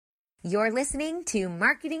You're listening to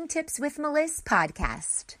Marketing Tips with Melissa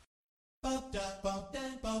podcast.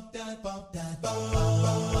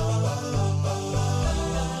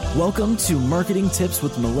 Welcome to Marketing Tips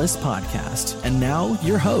with Melissa podcast. And now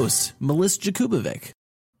your host, Melissa Jakubovic.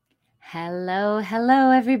 Hello,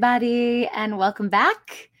 everybody, and welcome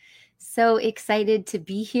back. So excited to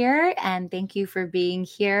be here, and thank you for being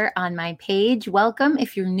here on my page. Welcome.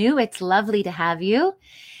 If you're new, it's lovely to have you.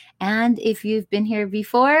 And if you've been here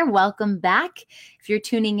before, welcome back. If you're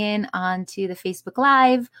tuning in onto the Facebook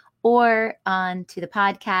Live or onto the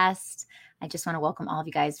podcast, I just want to welcome all of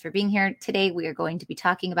you guys for being here. Today, we are going to be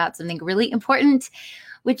talking about something really important,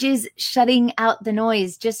 which is shutting out the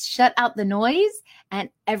noise. Just shut out the noise and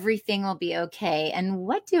everything will be okay. And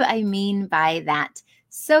what do I mean by that?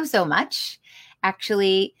 So much.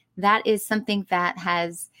 Actually, that is something that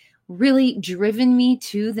has really driven me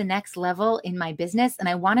to the next level in my business. And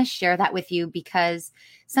I want to share that with you because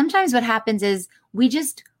sometimes what happens is we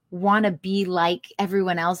just want to be like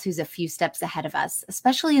everyone else who's a few steps ahead of us,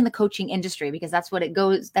 especially in the coaching industry, because that's what it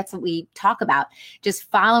goes. That's what we talk about. Just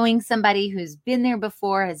following somebody who's been there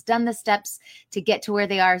before, has done the steps to get to where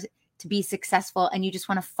they are to be successful. And you just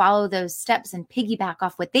want to follow those steps and piggyback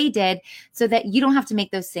off what they did so that you don't have to make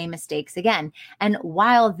those same mistakes again. And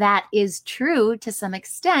while that is true to some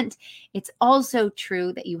extent, it's also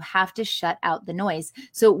true that you have to shut out the noise.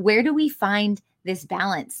 So where do we find this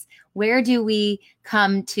balance? Where do we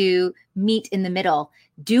come to meet in the middle?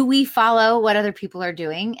 Do we follow what other people are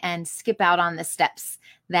doing and skip out on the steps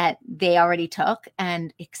that they already took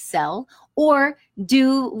and excel? Or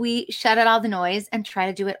do we shut out all the noise and try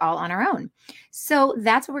to do it all on our own? So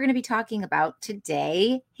that's what we're going to be talking about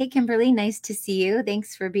today. Hey, Kimberly, nice to see you.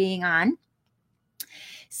 Thanks for being on.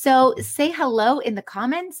 So say hello in the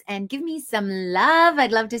comments and give me some love.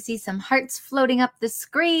 I'd love to see some hearts floating up the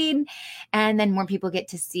screen, and then more people get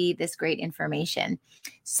to see this great information.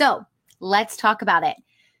 So let's talk about it.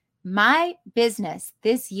 My business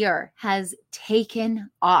this year has taken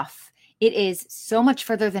off. It is so much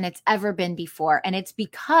further than it's ever been before. And it's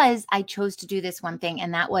because I chose to do this one thing,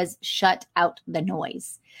 and that was shut out the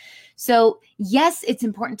noise. So yes, it's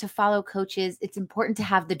important to follow coaches. It's important to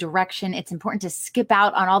have the direction. It's important to skip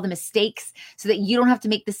out on all the mistakes so that you don't have to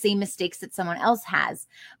make the same mistakes that someone else has.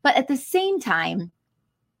 But at the same time,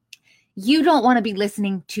 you don't want to be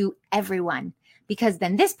listening to everyone, because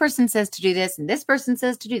then this person says to do this and this person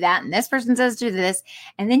says to do that and this person says to do this.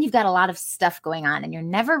 And then you've got a lot of stuff going on and you're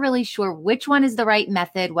never really sure which one is the right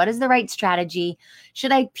method. What is the right strategy?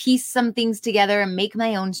 Should I piece some things together and make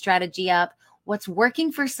my own strategy up? What's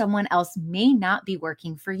working for someone else may not be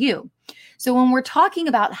working for you. So when we're talking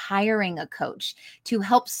about hiring a coach to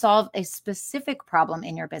help solve a specific problem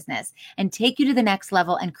in your business and take you to the next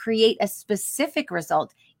level and create a specific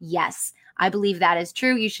result, yes, I believe that is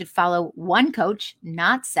true. You should follow one coach,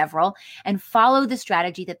 not several, and follow the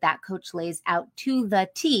strategy that that coach lays out to the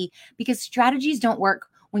T, because strategies don't work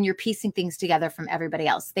when you're piecing things together from everybody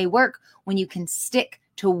else. They work when you can stick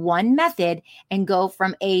to one method and go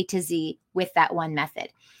from A to Z with that one method.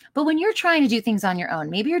 But when you're trying to do things on your own,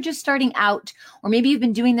 maybe you're just starting out, or maybe you've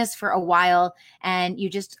been doing this for a while and you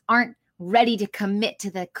just aren't ready to commit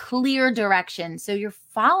to the clear direction. So you're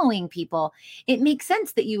following people. It makes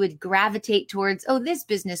sense that you would gravitate towards, this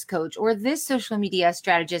business coach or this social media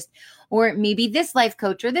strategist, or maybe this life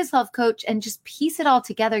coach or this health coach, and just piece it all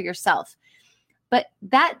together yourself. But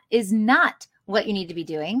that is not what you need to be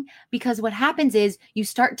doing, because what happens is you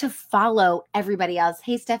start to follow everybody else.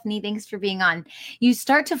 Hey, Stephanie, thanks for being on. You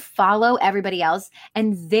start to follow everybody else,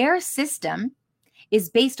 and their system is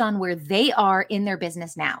based on where they are in their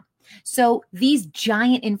business now. So these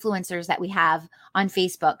giant influencers that we have on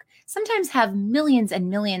Facebook sometimes have millions and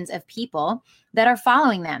millions of people that are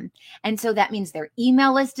following them. And so that means their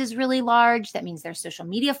email list is really large. That means their social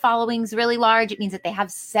media following is really large. It means that they have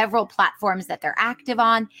several platforms that they're active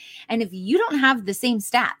on. And if you don't have the same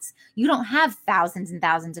stats, you don't have thousands and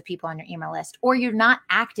thousands of people on your email list, or you're not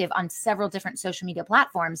active on several different social media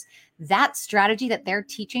platforms, that strategy that they're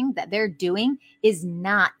teaching, that they're doing, is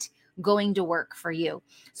not going to work for you.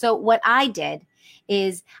 So what I did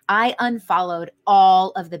is I unfollowed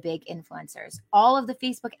all of the big influencers, all of the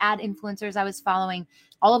Facebook ad influencers I was following,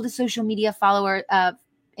 all of the social media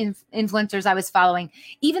influencers I was following,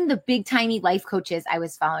 even the big tiny life coaches I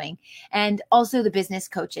was following, and also the business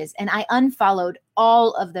coaches. And I unfollowed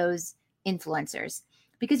all of those influencers.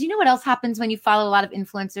 Because you know what else happens when you follow a lot of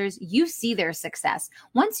influencers? You see their success.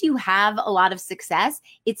 Once you have a lot of success,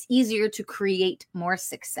 it's easier to create more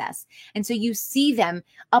success. And so you see them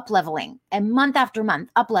up-leveling, and month after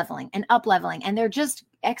month, up-leveling, and they're just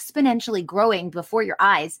exponentially growing before your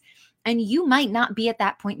eyes. And you might not be at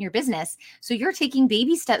that point in your business. So you're taking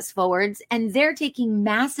baby steps forwards and they're taking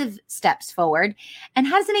massive steps forward. And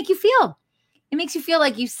how does it make you feel? It makes you feel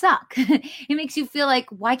like you suck. It makes you feel like,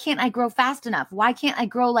 why can't I grow fast enough? Why can't I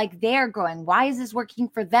grow like they're growing? Why is this working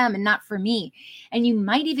for them and not for me? And you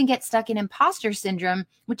might even get stuck in imposter syndrome,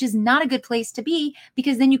 which is not a good place to be,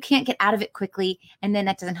 because then you can't get out of it quickly. And then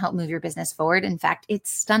that doesn't help move your business forward. In fact, it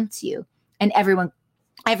stunts you. And everyone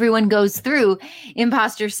goes through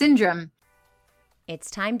imposter syndrome.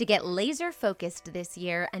 It's time to get laser focused this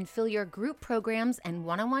year and fill your group programs and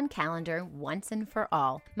one-on-one calendar once and for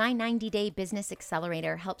all. My 90-day business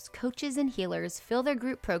accelerator helps coaches and healers fill their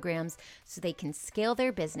group programs so they can scale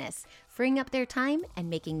their business, freeing up their time and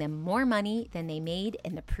making them more money than they made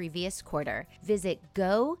in the previous quarter. Visit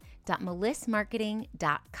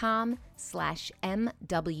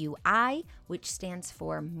go.melissmarketing.com/MWI, which stands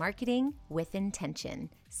for Marketing with Intention.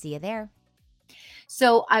 See you there.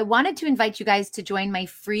 So I wanted to invite you guys to join my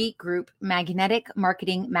free group,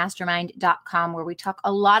 magneticmarketingmastermind.com, where we talk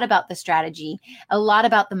a lot about the strategy, a lot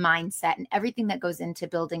about the mindset, and everything that goes into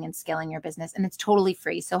building and scaling your business. And it's totally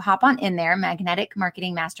free. So hop on in there,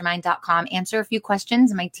 magneticmarketingmastermind.com, answer a few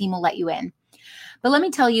questions, and my team will let you in. But let me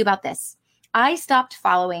tell you about this. I stopped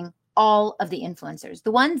following all of the influencers,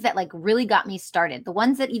 the ones that like really got me started, the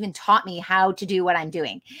ones that even taught me how to do what I'm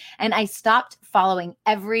doing. And I stopped following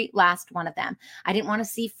every last one of them. I didn't want to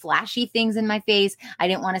see flashy things in my face. I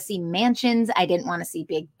didn't want to see mansions. I didn't want to see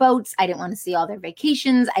big boats. I didn't want to see all their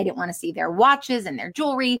vacations. I didn't want to see their watches and their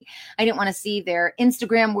jewelry. I didn't want to see their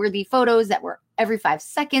Instagram worthy photos that were every 5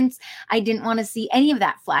 seconds. I didn't want to see any of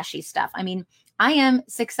that flashy stuff. I mean, I am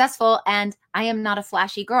successful and I am not a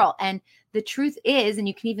flashy girl. And the truth is, and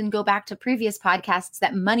you can even go back to previous podcasts,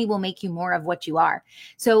 that money will make you more of what you are.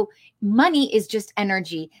 So money is just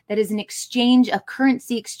energy that is an exchange, a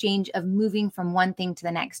currency exchange of moving from one thing to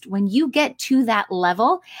the next. When you get to that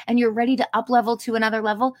level and you're ready to up level to another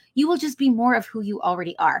level, you will just be more of who you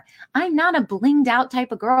already are. I'm not a blinged out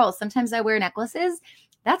type of girl. Sometimes I wear necklaces.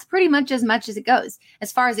 That's pretty much as it goes,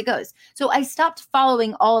 as far as it goes. So I stopped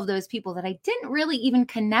following all of those people that I didn't really even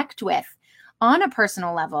connect with on a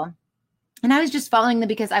personal level. And I was just following them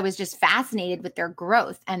because I was just fascinated with their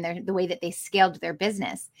growth and the way that they scaled their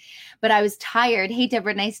business. But I was tired. Hey,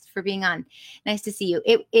 Deborah, nice for being on. Nice to see you.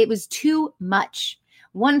 It was too much.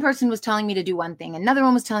 One person was telling me to do one thing. Another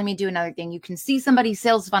one was telling me to do another thing. You can see somebody's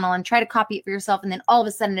sales funnel and try to copy it for yourself. And then all of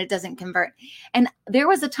a sudden it doesn't convert. And there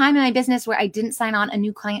was a time in my business where I didn't sign on a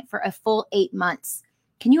new client for a full 8 months.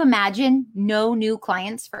 Can you imagine no new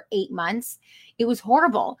clients for 8 months? It was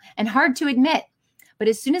horrible and hard to admit. But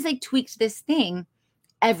as soon as I tweaked this thing,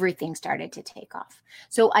 everything started to take off.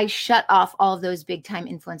 So I shut off all of those big time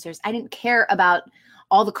influencers. I didn't care about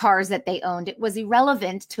all the cars that they owned. It was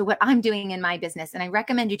irrelevant to what I'm doing in my business. And I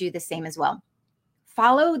recommend you do the same as well.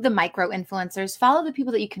 Follow the micro influencers, follow the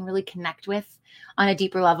people that you can really connect with on a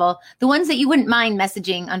deeper level, the ones that you wouldn't mind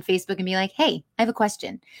messaging on Facebook and be like, hey, I have a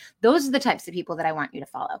question. Those are the types of people that I want you to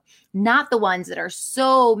follow, not the ones that are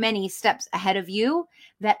so many steps ahead of you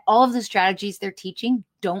that all of the strategies they're teaching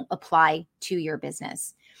don't apply to your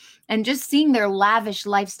business. And just seeing their lavish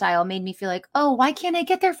lifestyle made me feel like, oh, why can't I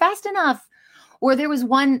get there fast enough? Or there was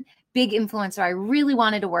one big influencer I really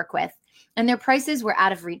wanted to work with, and their prices were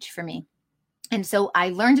out of reach for me. And so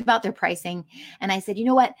I learned about their pricing and I said, you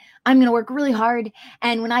know what? I'm going to work really hard.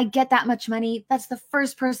 And when I get that much money, that's the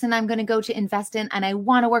first person I'm going to go to invest in. And I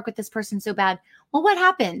want to work with this person so bad. Well, what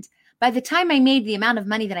happened? By the time I made the amount of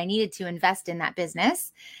money that I needed to invest in that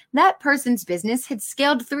business, that person's business had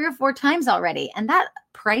scaled 3 or 4 times already. And that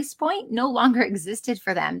price point no longer existed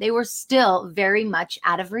for them. They were still very much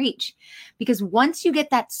out of reach. Because once you get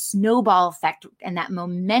that snowball effect and that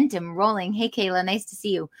momentum rolling, hey, Kayla, nice to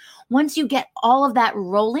see you. Once you get all of that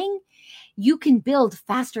rolling, you can build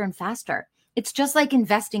faster and faster. It's just like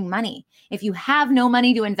investing money. If you have no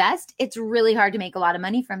money to invest, it's really hard to make a lot of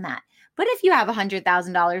money from that. But if you have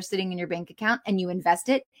 $100,000 sitting in your bank account and you invest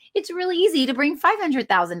it, it's really easy to bring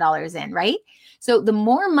 $500,000 in, right? So the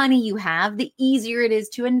more money you have, the easier it is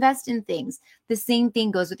to invest in things. The same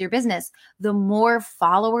thing goes with your business. The more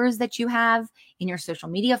followers that you have in your social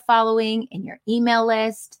media following, in your email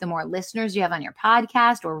list, the more listeners you have on your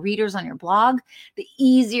podcast or readers on your blog, the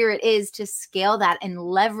easier it is to scale that and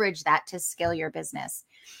leverage that to scale your business.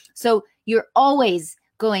 So you're always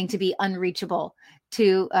going to be unreachable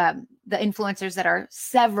to the influencers that are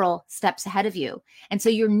several steps ahead of you. And so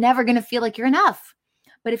you're never going to feel like you're enough.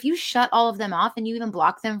 But if you shut all of them off and you even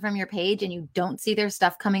block them from your page and you don't see their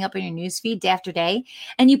stuff coming up in your newsfeed day after day,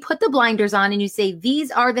 and you put the blinders on and you say,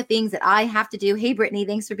 these are the things that I have to do. Hey, Brittany,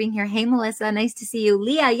 thanks for being here. Hey, Melissa, nice to see you.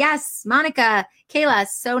 Leah, yes. Monica, Kayla,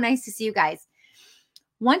 so nice to see you guys.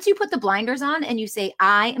 Once you put the blinders on and you say,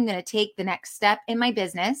 I am going to take the next step in my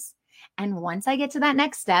business, and once I get to that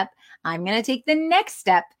next step, I'm going to take the next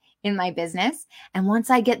step in my business. And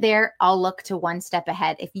once I get there, I'll look to one step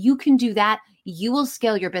ahead. If you can do that, you will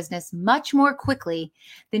scale your business much more quickly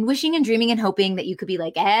than wishing and dreaming and hoping that you could be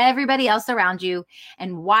like everybody else around you.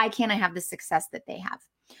 And why can't I have the success that they have?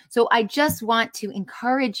 So I just want to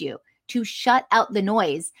encourage you to shut out the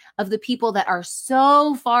noise of the people that are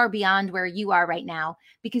so far beyond where you are right now,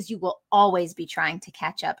 because you will always be trying to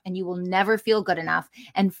catch up and you will never feel good enough.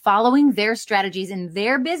 And following their strategies in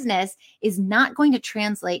their business is not going to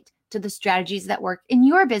translate to the strategies that work in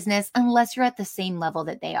your business unless you're at the same level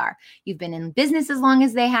that they are. You've been in business as long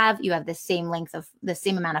as they have. You have the same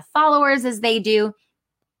amount of followers as they do.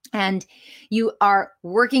 And you are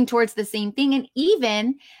working towards the same thing, and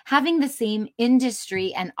even having the same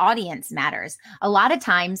industry and audience matters. A lot of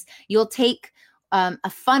times you'll take a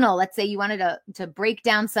funnel. Let's say you wanted to break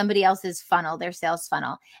down somebody else's funnel, their sales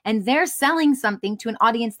funnel, and they're selling something to an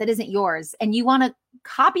audience that isn't yours. And you want to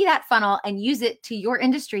copy that funnel and use it to your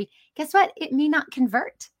industry. Guess what? It may not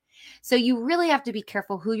convert. So you really have to be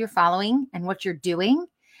careful who you're following and what you're doing.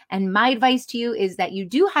 And my advice to you is that you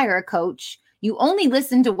do hire a coach. You only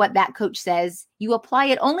listen to what that coach says. You apply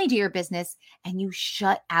it only to your business, and you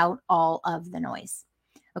shut out all of the noise.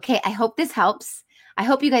 Okay, I hope this helps. I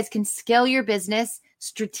hope you guys can scale your business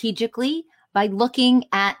strategically by looking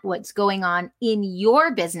at what's going on in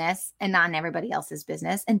your business and not in everybody else's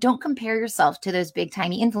business. And don't compare yourself to those big,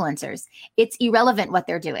 tiny influencers. It's irrelevant what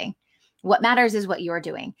they're doing. What matters is what you're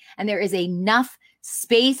doing. And there is enough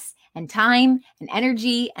space and time and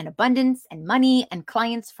energy and abundance and money and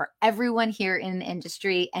clients for everyone here in the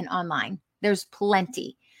industry and online. There's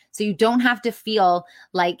plenty. So you don't have to feel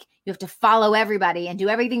like you have to follow everybody and do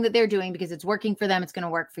everything that they're doing because it's working for them. It's going to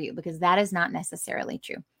work for you, because that is not necessarily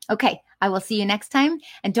true. Okay, I will see you next time.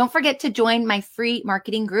 And don't forget to join my free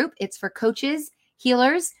marketing group. It's for coaches,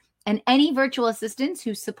 healers, and any virtual assistants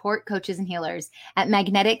who support coaches and healers at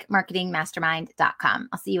magneticmarketingmastermind.com.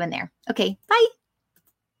 I'll see you in there. Okay, bye.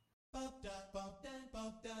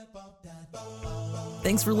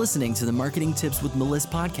 Thanks for listening to the Marketing Tips with Melissa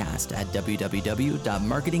podcast at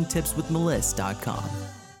www.marketingtipswithmelissa.com.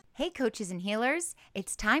 Hey, coaches and healers,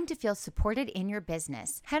 it's time to feel supported in your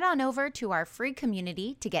business. Head on over to our free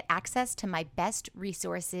community to get access to my best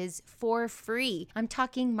resources for free. I'm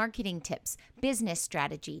talking marketing tips, business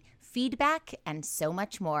strategy, feedback, and so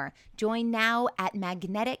much more. Join now at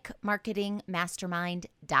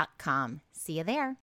magneticmarketingmastermind.com. See you there.